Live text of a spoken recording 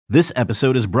This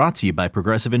episode is brought to you by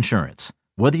Progressive Insurance.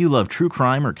 Whether you love true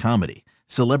crime or comedy,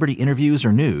 celebrity interviews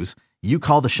or news, you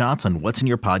call the shots on what's in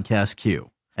your podcast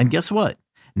queue. And guess what?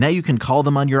 Now you can call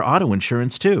them on your auto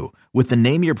insurance too with the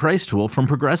Name Your Price tool from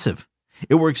Progressive.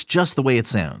 It works just the way it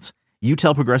sounds. You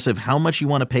tell Progressive how much you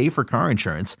want to pay for car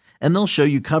insurance, and they'll show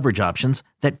you coverage options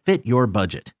that fit your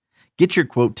budget. Get your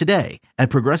quote today at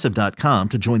Progressive.com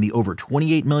to join the over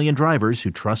 28 million drivers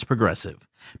who trust Progressive.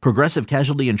 Progressive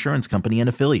Casualty Insurance Company and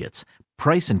Affiliates.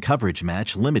 Price and coverage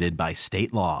match limited by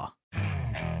state law.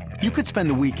 You could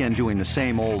spend the weekend doing the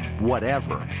same old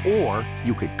whatever, or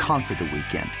you could conquer the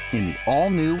weekend in the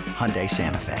all-new Hyundai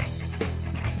Santa Fe.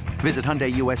 Visit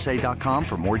HyundaiUSA.com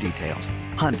for more details.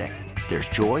 Hyundai, there's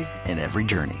joy in every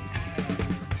journey.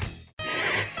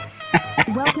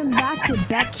 Welcome back to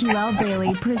BetQL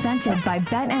Daily, presented by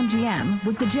BetMGM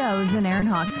with the Joes and Aaron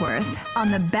Hawksworth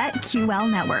on the BetQL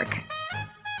Network.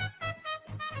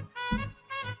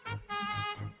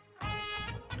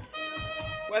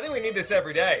 Well, I think we need this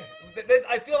every day.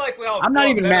 I feel like I'm not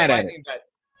even mad at it.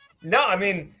 No, I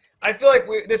mean, I feel like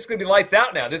this is going to be lights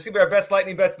out now. This could be our best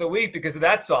lightning bets of the week because of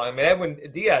that song. I mean, Edwin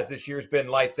Diaz this year has been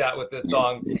lights out with this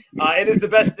song. It is the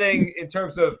best thing in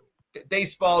terms of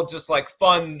baseball, just like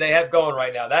fun they have going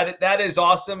right now. That is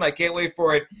awesome. I can't wait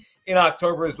for it in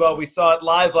October as well. We saw it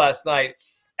live last night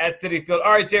at Citi Field.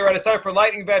 All right, J-Rod, it's time for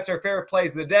lightning bets, our favorite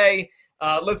plays of the day.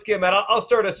 Let's get them out. I'll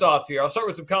start us off here. I'll start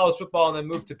with some college football and then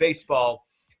move to baseball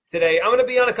today. I'm going to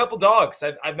be on a couple dogs.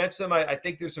 I've mentioned them. I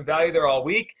think there's some value there all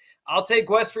week. I'll take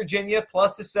West Virginia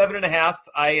plus the 7.5.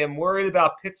 I am worried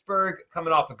about Pittsburgh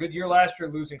coming off a good year last year,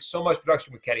 losing so much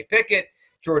production with Kenny Pickett,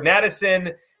 Jordan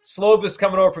Addison. Slovis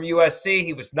coming over from USC.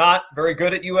 He was not very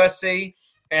good at USC,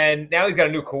 and now he's got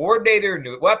a new coordinator,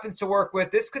 new weapons to work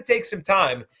with. This could take some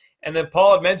time. And then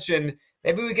Paul had mentioned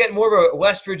maybe we get more of a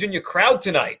West Virginia crowd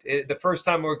tonight. The first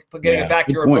time we're getting a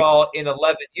backyard brawl in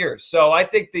 11 years. So I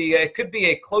think it could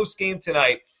be a close game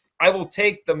tonight. I will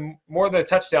take the more than a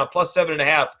touchdown plus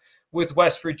 7.5 with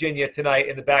West Virginia tonight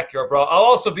in the backyard brawl. I'll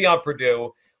also be on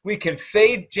Purdue. We can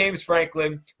fade James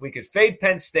Franklin. We could fade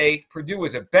Penn State. Purdue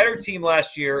was a better team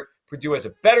last year. Purdue has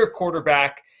a better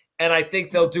quarterback. And I think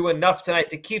they'll do enough tonight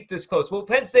to keep this close. Will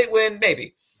Penn State win?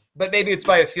 Maybe. But maybe it's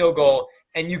by a field goal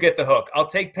and you get the hook. I'll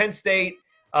take Penn State.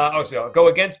 I'll go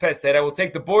against Penn State. I will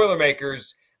take the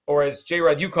Boilermakers, or as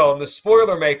J-Rod, you call them, the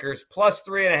Spoilermakers, plus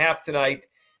 3.5 tonight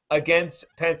against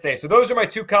Penn State. So those are my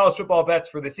two college football bets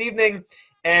for this evening.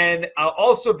 And I'll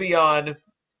also be on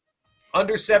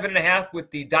under 7.5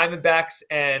 with the Diamondbacks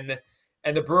and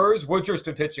the Brewers. Woodruff's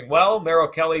been pitching well. Merrill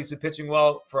Kelly's been pitching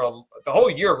well for the whole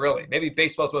year, really. Maybe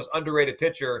baseball's most underrated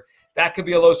pitcher. That could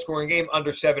be a low-scoring game,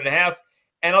 under 7.5.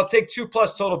 And I'll take 2+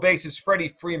 total bases, Freddie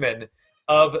Freeman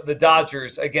of the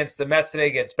Dodgers against the Mets today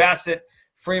against Bassett.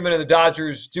 Freeman and the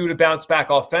Dodgers due to bounce back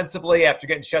offensively after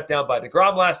getting shut down by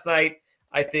DeGrom last night.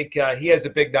 I think he has a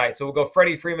big night. So we'll go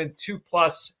Freddie Freeman,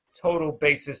 2+ total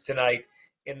bases tonight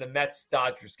in the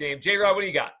Mets-Dodgers game. J-Rod, what do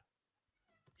you got?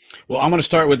 Well, I'm going to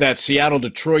start with that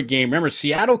Seattle-Detroit game. Remember,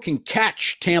 Seattle can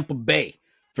catch Tampa Bay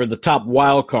for the top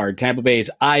wild card. Tampa Bay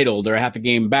is idle. They're half a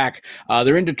game back.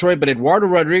 They're in Detroit, but Eduardo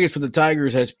Rodriguez for the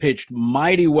Tigers has pitched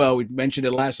mighty well. We mentioned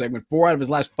it last segment. 4 out of his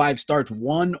last 5 starts,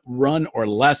 1 run or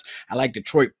less. I like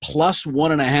Detroit plus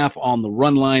 1.5 on the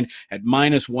run line at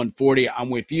minus 140.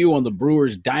 I'm with you on the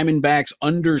Brewers Diamondbacks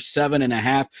under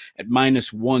 7.5 at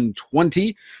minus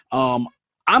 120.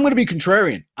 I'm going to be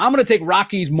contrarian. I'm going to take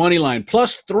Rockies money line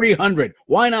plus 300.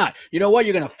 Why not? You know what?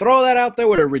 You're going to throw that out there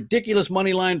with a ridiculous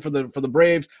money line for the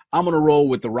Braves. I'm going to roll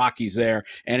with the Rockies there.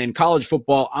 And in college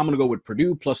football, I'm going to go with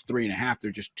Purdue plus 3.5.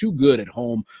 They're just too good at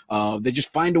home. They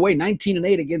just find a way.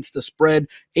 19-8 against the spread,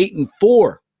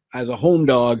 8-4 as a home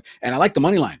dog, and I like the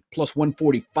money line, plus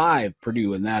 145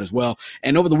 Purdue in that as well.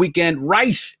 And over the weekend,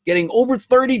 Rice getting over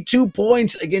 32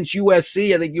 points against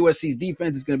USC. I think USC's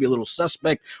defense is going to be a little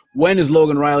suspect. When is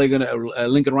Lincoln Riley going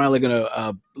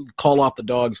to call off the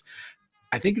dogs?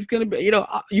 I think it's going to be,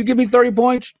 you give me 30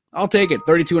 points, I'll take it.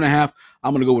 32.5.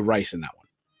 I'm going to go with Rice in that one.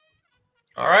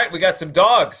 All right, we got some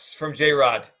dogs from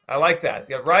J-Rod. I like that.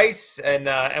 You have Rice,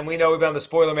 and we know we've been on the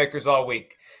Spoilermakers all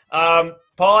week.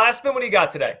 Paul Aspen, what do you got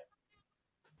today?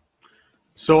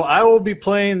 So I will be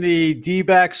playing the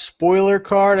D-back spoiler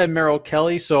card at Merrill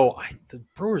Kelly. So the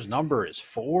Brewers' number is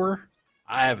 4.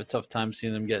 I have a tough time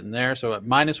seeing them getting there. So at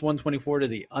minus 124 to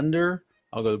the under,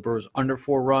 I'll go the Brewers under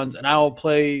 4 runs. And I will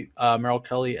play Merrill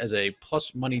Kelly as a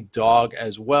plus money dog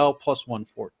as well, plus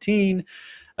 114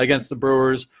 against the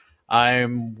Brewers.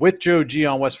 I'm with Joe G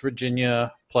on West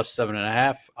Virginia, plus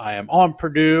 7.5. I am on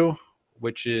Purdue,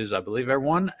 which is, I believe,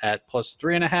 everyone at plus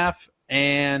 3.5.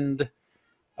 And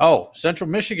Oh, Central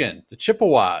Michigan, the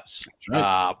Chippewas,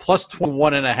 right. plus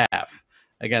 21.5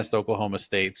 against Oklahoma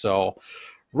State. So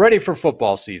ready for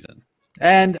football season.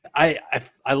 And I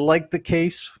like the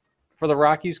case for the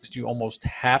Rockies because you almost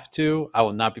have to. I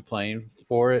will not be playing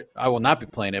for it. I will not be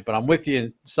playing it, but I'm with you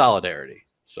in solidarity.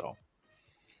 So.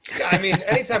 Yeah, I mean,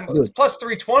 anytime it's plus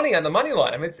 320 on the money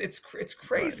line. I mean, it's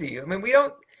crazy. I mean, we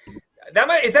don't.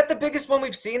 Is that the biggest one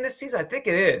we've seen this season? I think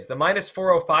it is. The minus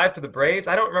 405 for the Braves.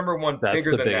 I don't remember one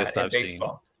bigger than that in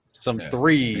baseball. Some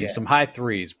threes, some high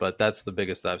threes, but that's the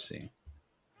biggest I've seen.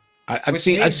 I've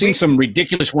seen some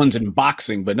ridiculous ones in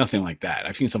boxing, but nothing like that.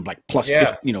 I've seen some like plus,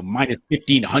 minus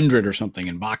 1,500 or something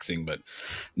in boxing, but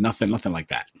nothing like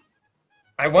that.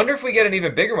 I wonder if we get an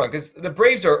even bigger one because the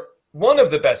Braves are one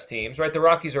of the best teams, right? The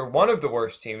Rockies are one of the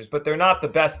worst teams, but they're not the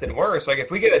best and worst. Like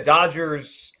if we get a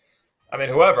Dodgers, I mean,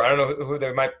 whoever, I don't know who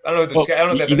they might. I don't know. I don't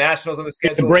know if they have the Nationals on the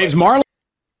schedule. The Braves, Marlins.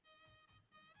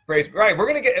 Braves, right?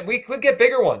 We could get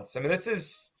bigger ones. I mean,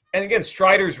 and again,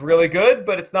 Strider's really good,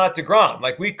 but it's not DeGrom.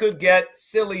 Like we could get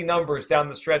silly numbers down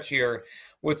the stretch here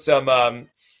with some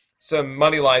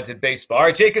money lines in baseball. All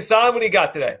right, Jake Hassan, what do you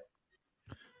got today?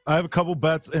 I have a couple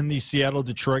bets in the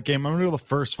Seattle-Detroit game. I'm going to go the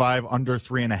first 5 under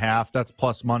 3.5. That's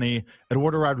plus money.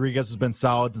 Eduardo Rodriguez has been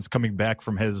solid since coming back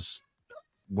from his,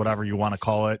 whatever you want to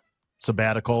call it,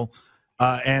 sabbatical.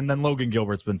 And then Logan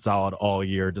Gilbert's been solid all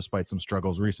year despite some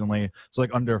struggles recently. So like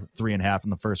under 3.5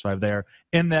 in the first 5 there.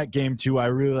 In that game too, I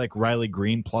really like Riley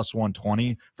Green plus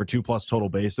 120 for 2+ total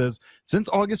bases. Since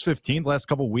August 15th, last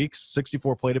couple weeks,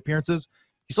 64 plate appearances.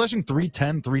 He's slashing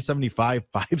 310, 375,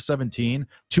 517,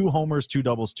 2 homers, 2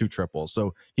 doubles, 2 triples.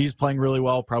 So he's playing really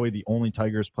well. Probably the only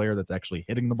Tigers player that's actually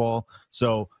hitting the ball.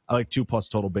 So I like 2+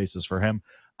 total bases for him.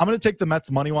 I'm going to take the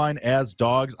Mets money line as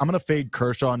dogs. I'm going to fade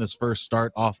Kershaw in his first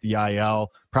start off the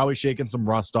IL. Probably shaking some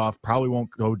rust off. Probably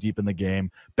won't go deep in the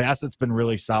game. Bassett's been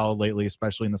really solid lately,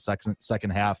 especially in the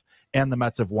second half. And the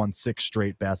Mets have won 6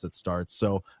 straight Bassett starts.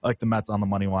 So I like the Mets on the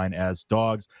money line as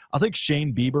dogs. I'll take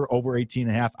Shane Bieber over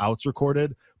 18.5 outs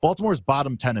recorded. Baltimore's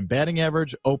bottom 10 in batting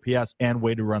average, OPS, and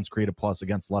weighted runs created plus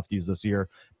against lefties this year.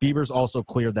 Bieber's also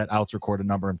cleared that outs recorded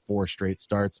number in 4 straight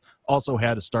starts. Also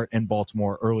had a start in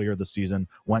Baltimore earlier this season.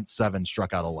 Went 7,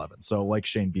 struck out 11. So like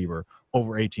Shane Bieber,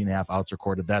 over 18.5 outs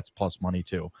recorded. That's plus money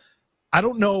too. I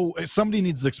don't know. Somebody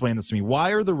needs to explain this to me.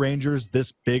 Why are the Rangers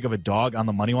this big of a dog on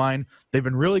the money line? They've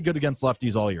been really good against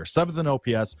lefties all year. 7th in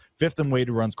OPS, 5th in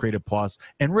weighted runs created plus,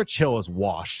 and Rich Hill is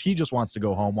washed. He just wants to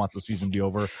go home, wants the season to be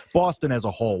over. Boston as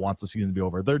a whole wants the season to be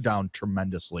over. They're down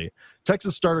tremendously.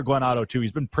 Texas starter Glenn Otto, too.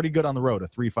 He's been pretty good on the road, a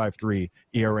 3.53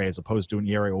 ERA as opposed to an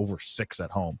ERA over 6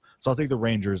 at home. So I'll take the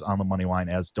Rangers on the money line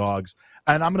as dogs.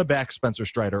 And I'm going to back Spencer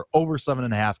Strider over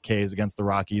 7.5 Ks against the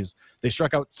Rockies. They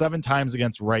struck out 7 times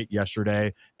against Wright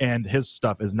yesterday, and his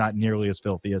stuff is not nearly as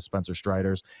filthy as Spencer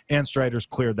Strider's. And Strider's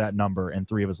cleared that number in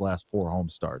 3 of his last 4 home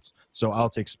starts. So I'll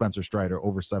take Spencer Strider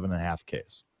over 7.5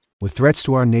 Ks. With threats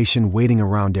to our nation waiting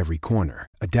around every corner,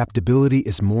 adaptability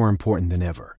is more important than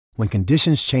ever. When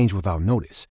conditions change without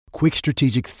notice, quick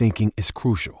strategic thinking is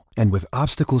crucial. And with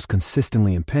obstacles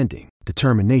consistently impending,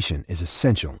 determination is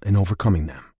essential in overcoming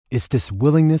them. It's this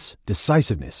willingness,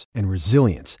 decisiveness, and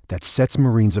resilience that sets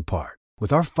Marines apart.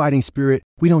 With our fighting spirit,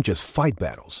 we don't just fight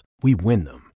battles, we win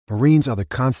them. Marines are the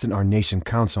constant our nation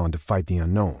counts on to fight the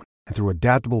unknown. And through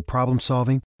adaptable problem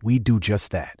solving, we do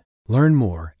just that. Learn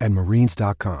more at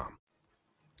marines.com.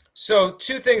 So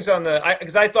 2 things on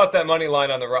because I thought that money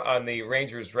line on the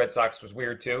Rangers Red Sox was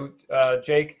weird too,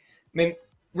 Jake. I mean,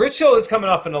 Rich Hill is coming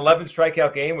off an 11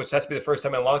 strikeout game, which has to be the first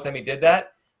time in a long time he did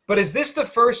that. But is this the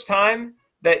first time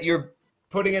that you're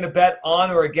putting in a bet on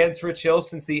or against Rich Hill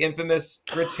since the infamous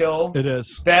Rich Hill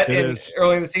bet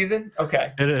early in the season?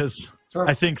 Okay. It is. So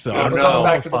I think so. We're going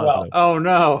back to the well. Oh,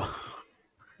 no.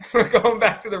 We're going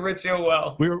back to the Rich Hill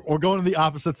well. We're going to the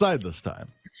opposite side this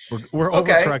time. We're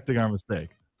overcorrecting our mistake.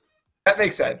 That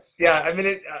makes sense. Yeah, I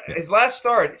mean, his last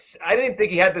start, I didn't think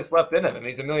he had this left in him, and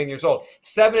he's a million years old.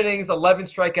 7 innings, 11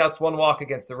 strikeouts, 1 walk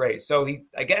against the Rays. So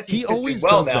I guess he always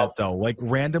does that though. Like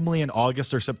randomly in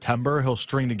August or September, he'll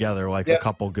string together a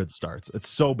couple good starts. It's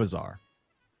so bizarre.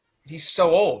 He's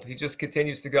so old. He just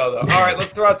continues to go though. All right,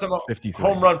 let's throw out some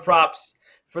home run props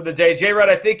for the day. J-Rod,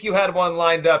 I think you had one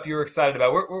lined up you were excited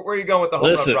about. Where are you going with the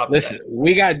home run prop Listen,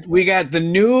 today? we got the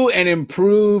new and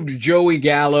improved Joey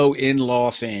Gallo in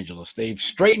Los Angeles. They've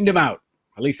straightened him out.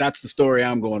 At least that's the story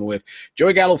I'm going with.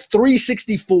 Joey Gallo,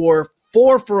 364,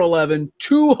 4 for 11,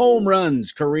 2 home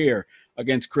runs career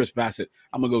against Chris Bassett.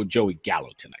 I'm going to go Joey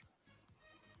Gallo tonight.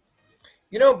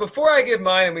 You know, before I give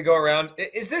mine and we go around,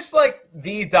 is this like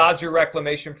the Dodger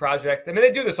reclamation project? I mean, they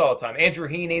do this all the time. Andrew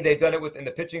Heaney, they've done it in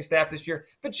the pitching staff this year.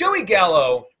 But Joey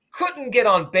Gallo couldn't get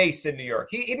on base in New York.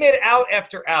 He made out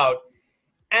after out.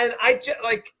 And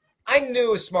I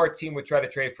knew a smart team would try to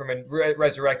trade for him and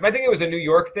resurrect him. I think it was a New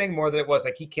York thing more than it was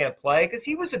like he can't play because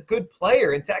he was a good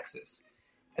player in Texas.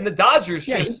 And the Dodgers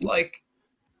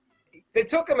they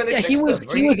took him and they fixed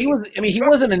him. He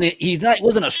wasn't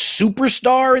a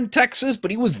superstar in Texas,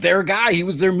 but he was their guy. He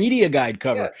was their media guide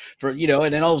cover for,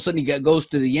 and then all of a sudden he goes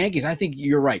to the Yankees. I think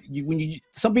you're right.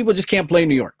 Some people just can't play in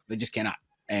New York. They just cannot.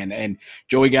 And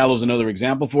Joey Gallo's another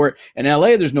example for it. In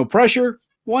LA, there's no pressure.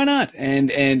 Why not?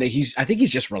 And I think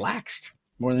he's just relaxed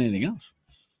more than anything else.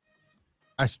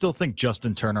 I still think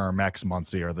Justin Turner or Max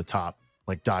Muncy are the top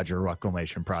Dodger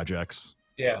reclamation projects.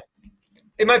 Yeah.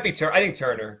 It might be Turner. I think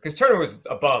Turner, because Turner was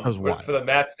a bum for the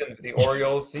Mets and the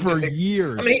Orioles.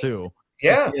 Years, too.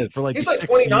 Yeah. For he's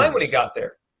 29 when he got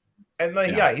there. And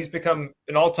he's become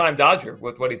an all-time Dodger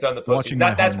with what he's done in the postseason.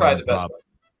 That's probably the best one.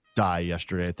 Die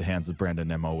yesterday at the hands of Brandon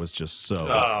Nimmo was just so.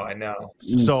 Oh, I know.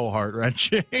 So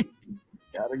heart-wrenching.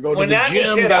 Gotta go to the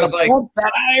gym. Gotta pump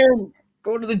that iron.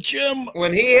 Go to the gym.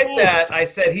 When he hit that, I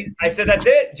said, that's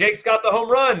it. Jake's got the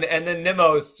home run. And then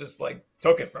Nimmo's just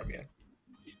took it from you.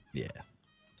 Yeah.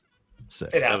 Sick.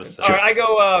 It happens. All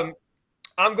right,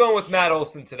 I'm going with Matt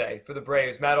Olson today for the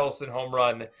Braves. Matt Olson home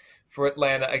run for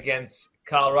Atlanta against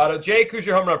Colorado. Jake, who's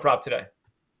your home run prop today?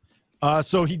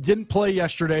 So he didn't play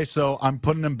yesterday, so I'm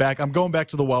putting him back. I'm going back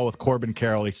to the well with Corbin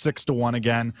Carroll. He's 6-1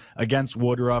 again against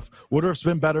Woodruff. Woodruff's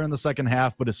been better in the second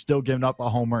half, but has still given up a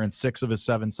homer in 6 of his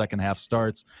 7 second-half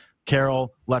starts.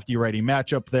 Carroll, lefty-righty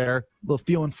matchup there.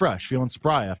 Feeling fresh, feeling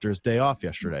spry after his day off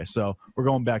yesterday. So we're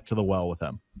going back to the well with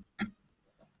him.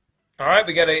 All right,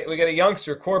 we got a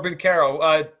youngster, Corbin Carroll.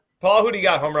 Paul, who do you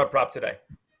got home run prop today?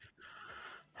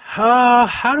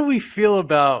 How do we feel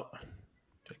about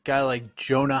a guy like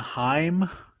Jonah Heim?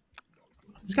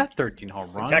 He's got 13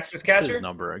 home runs. Texas catcher? That's his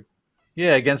number.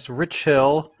 Yeah, against Rich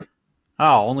Hill.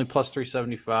 Oh, only plus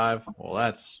 375. Well,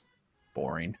 that's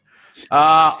boring.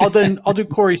 I'll do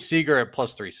Corey Seager at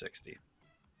plus 360.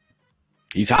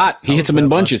 He's hot. He hits them in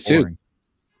bunches too.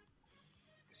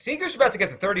 Seager's about to get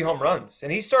to 30 home runs,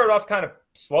 and he started off kind of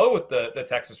slow with the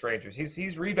Texas Rangers.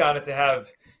 He's rebounded to have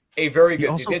a very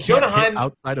good season. Jonah Heim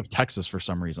outside of Texas for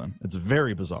some reason. It's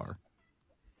very bizarre.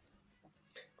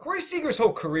 Corey Seager's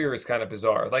whole career is kind of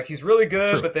bizarre. He's really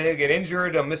good, but then he'll get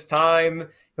injured, he'll miss time.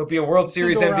 He'll be a World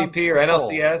Series MVP or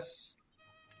NLCS.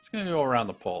 He's going to go around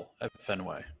the pole at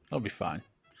Fenway. He'll be fine.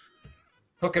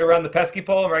 Hook it around the pesky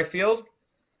pole in right field?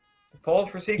 The pole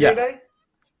for Seager today?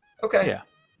 Okay. Yeah.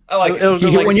 I like it. It'll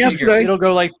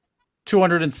go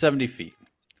 270 feet,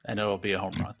 and it'll be a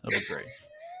home run. It'll be great.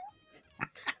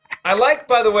 I like,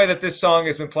 by the way, that this song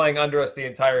has been playing under us the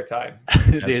entire time.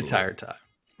 The entire time.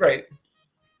 It's great.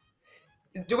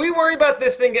 Do we worry about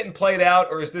this thing getting played out,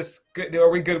 or is this good? Are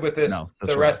we good with this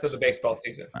the rest of the baseball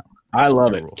season? No. I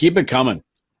love it. Keep it coming.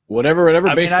 Whatever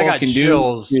baseball can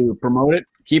do to promote it,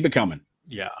 keep it coming.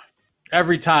 Yeah.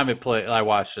 Every time I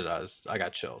watched it, I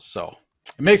got chills. So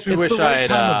it makes me wish I had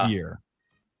time of year.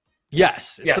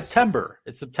 Yes, it's September.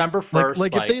 It's September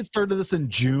 1st. If they had started this in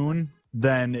June,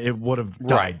 then it would have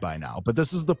died by now. But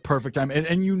this is the perfect time. And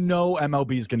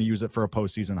MLB is going to use it for a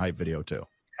postseason hype video too.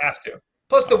 Have to.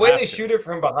 Plus, the way they shoot it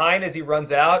from behind as he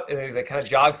runs out and they kind of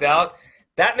jogs out,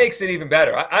 that makes it even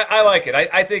better. I like it.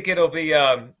 I think it'll be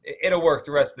it'll work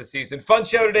the rest of the season. Fun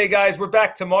show today, guys. We're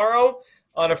back tomorrow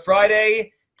on a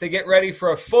Friday to get ready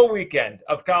for a full weekend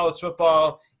of college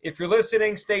football. If you're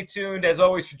listening, stay tuned. As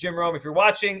always, for Jim Rome. If you're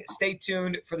watching, stay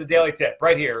tuned for the Daily Tip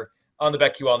right here on the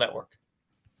BetQL Network.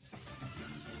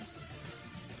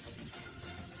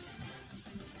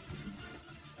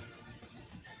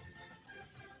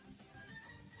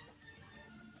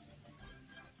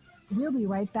 We'll be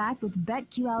right back with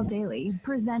BetQL Daily,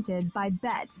 presented by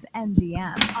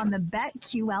BetMGM on the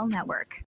BetQL Network.